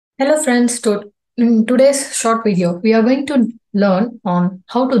Hello friends, in today's short video, we are going to learn on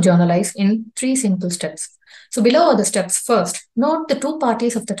how to journalize in 3 simple steps. So below are the steps. First, note the two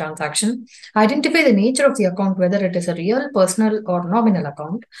parties of the transaction. Identify the nature of the account, whether it is a real, personal or nominal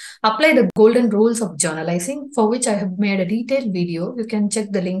account. Apply the golden rules of journalizing, for which I have made a detailed video. You can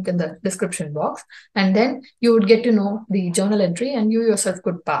check the link in the description box, and then you would get to know the journal entry and you yourself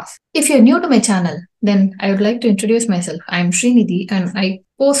could pass. If you're new to my channel, then I would like to introduce myself. I am Shrinidhi and I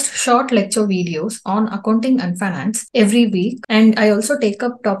post short lecture videos on accounting and finance every week, and I also take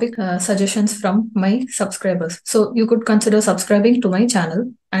up topic suggestions from my subscribers. So you could consider subscribing to my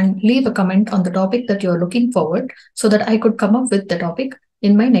channel and leave a comment on the topic that you're looking forward so that I could come up with the topic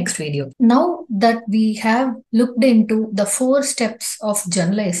in my next video. Now that we have looked into the 4 steps of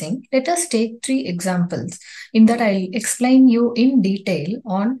journalizing, let us take 3 examples in that I'll explain you in detail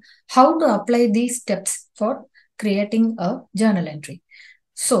on how to apply these steps for creating a journal entry.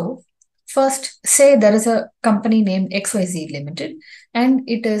 So first, say there is a company named XYZ Limited and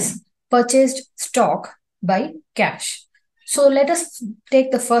it is purchased stock by cash. So let us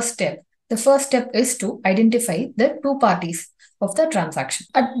take the first step. The first step is to identify the two parties of the transaction.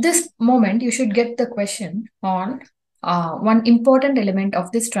 At this moment, you should get the question on one important element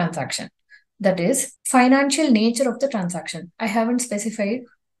of this transaction. That is financial nature of the transaction. I haven't specified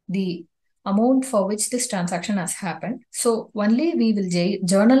the amount for which this transaction has happened. So only we will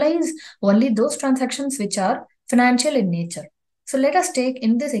journalize only those transactions which are financial in nature. So let us take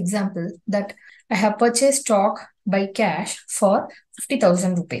in this example that I have purchased stock by cash for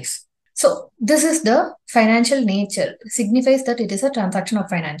 50,000 rupees. So this is the financial nature, signifies that it is a transaction of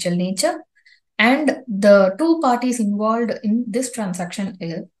financial nature, and the two parties involved in this transaction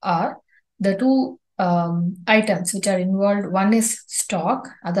are the two items which are involved. One is stock,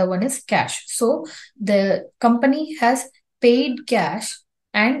 other one is cash. So the company has paid cash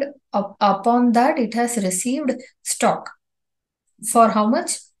and upon that it has received stock. For how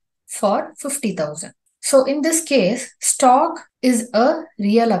much? For 50,000. So in this case, stock is a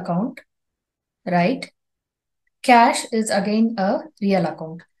real account, right? Cash is again a real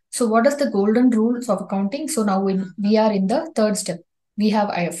account. So what is the golden rules of accounting? So now we are in the third step. We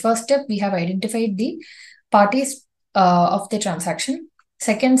have first step, we have identified the parties of the transaction.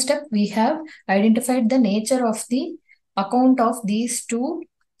 Second step, we have identified the nature of the account of these two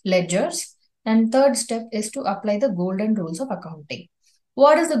ledgers. And third step is to apply the golden rules of accounting.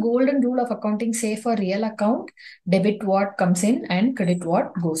 What is the golden rule of accounting say for real account? Debit what comes in and credit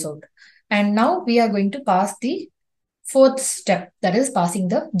what goes out. And now we are going to pass the fourth step, that is passing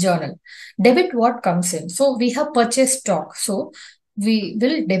the journal. Debit what comes in. So we have purchased stock. So we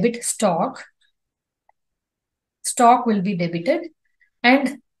will debit stock. Stock will be debited,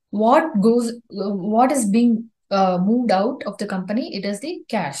 and what is being moved out of the company, it is the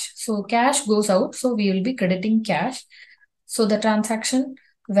cash. So cash goes out. So we will be crediting cash. So the transaction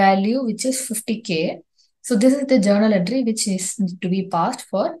value, which is 50K. So this is the journal entry which is to be passed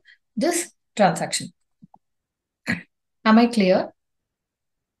for this transaction. Am I clear?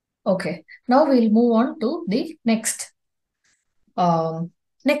 Okay. Now we'll move on to the next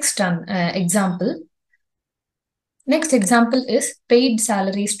example. Next example is paid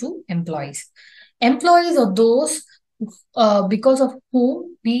salaries to employees. Employees are those because of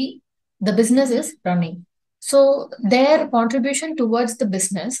whom the business is running. So their contribution towards the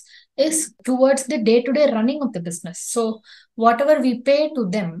business is towards the day-to-day running of the business. So whatever we pay to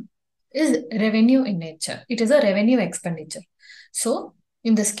them is revenue in nature. It is a revenue expenditure. So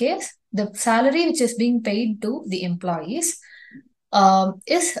in this case, the salary which is being paid to the employees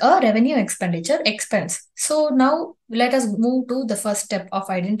is a revenue expenditure expense. So now let us move to the first step of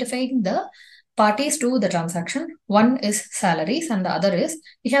identifying the parties to the transaction. One is salaries and the other is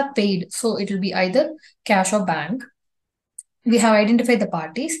we have paid. So it will be either cash or bank. We have identified the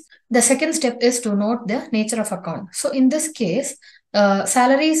parties. The second step is to note the nature of account. So in this case,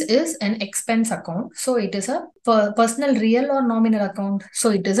 salaries is an expense account. So it is a personal real or nominal account. So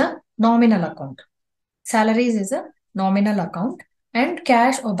it is a nominal account. Salaries is a nominal account and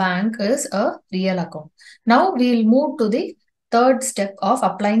cash or bank is a real account. Now we'll move to the third step of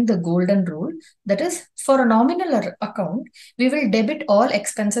applying the golden rule. That is, for a nominal account, we will debit all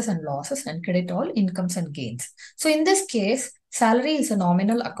expenses and losses and credit all incomes and gains. So in this case, salary is a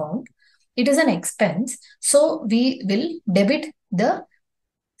nominal account. It is an expense. So we will debit the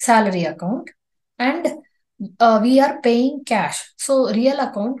salary account and we are paying cash. So real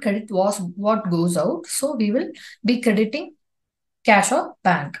account credit was what goes out. So we will be crediting cash or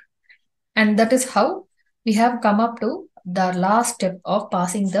bank. And that is how we have come up to the last step of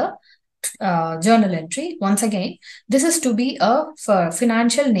passing the journal entry. Once again, this is to be a for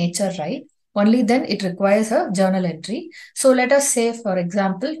financial nature, right? Only then it requires a journal entry. So let us say, for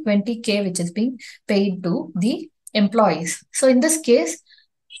example, 20K, which is being paid to the employees. So in this case,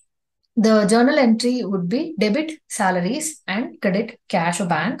 the journal entry would be debit salaries and credit cash or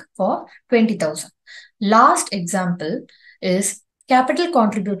bank for 20,000. Last example is capital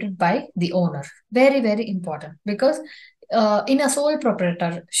contributed by the owner. Very, very important, because in a sole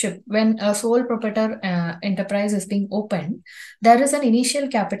proprietorship, when a sole proprietor enterprise is being opened, there is an initial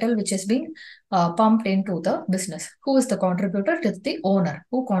capital which is being pumped into the business. Who is the contributor? It is the owner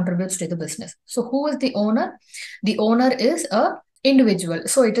who contributes to the business. So who is the owner? The owner is a individual.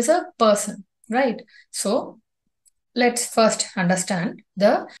 So it is a person, right? So let's first understand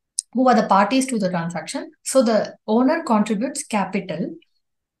the who are the parties to the transaction. So the owner contributes capital,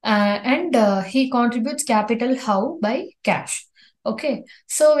 and he contributes capital how? By cash. Okay.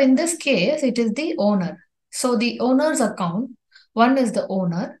 So in this case, it is the owner. So the owner's account, one is the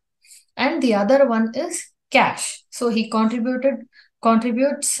owner and the other one is cash. So he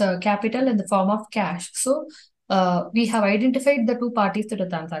contributes capital in the form of cash. So we have identified the two parties to the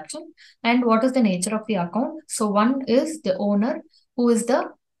transaction and what is the nature of the account. So one is the owner, who is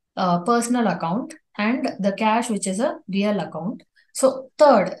the personal account, and the cash, which is a real account. So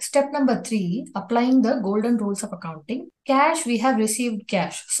third, step number 3, applying the golden rules of accounting. Cash, we have received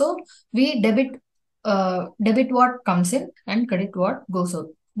cash. So we debit what comes in and credit what goes out.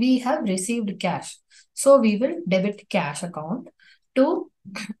 We have received cash. So we will debit cash account to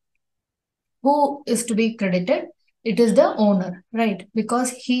who is to be credited. It is the owner, right?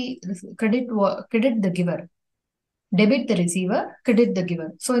 Because he credit the giver. Debit the receiver, credit the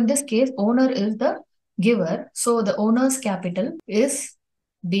giver. So in this case, owner is the giver. So the owner's capital is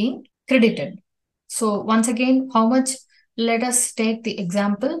being credited. So once again, how much? Let us take the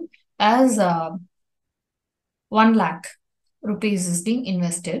example as 1 lakh rupees is being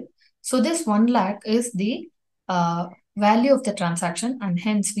invested. So this 1 lakh is the value of the transaction, and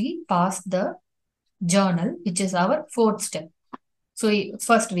hence we pass the journal, which is our fourth step. So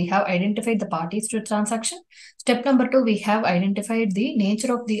first we have identified the parties to the transaction. Step number 2, we have identified the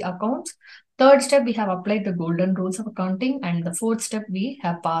nature of the accounts. Third step, we have applied the golden rules of accounting. And the fourth step, we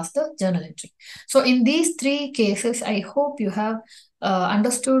have passed the journal entry. So in these 3 cases, I hope you have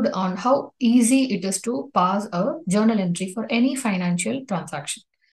understood on how easy it is to pass a journal entry for any financial transaction.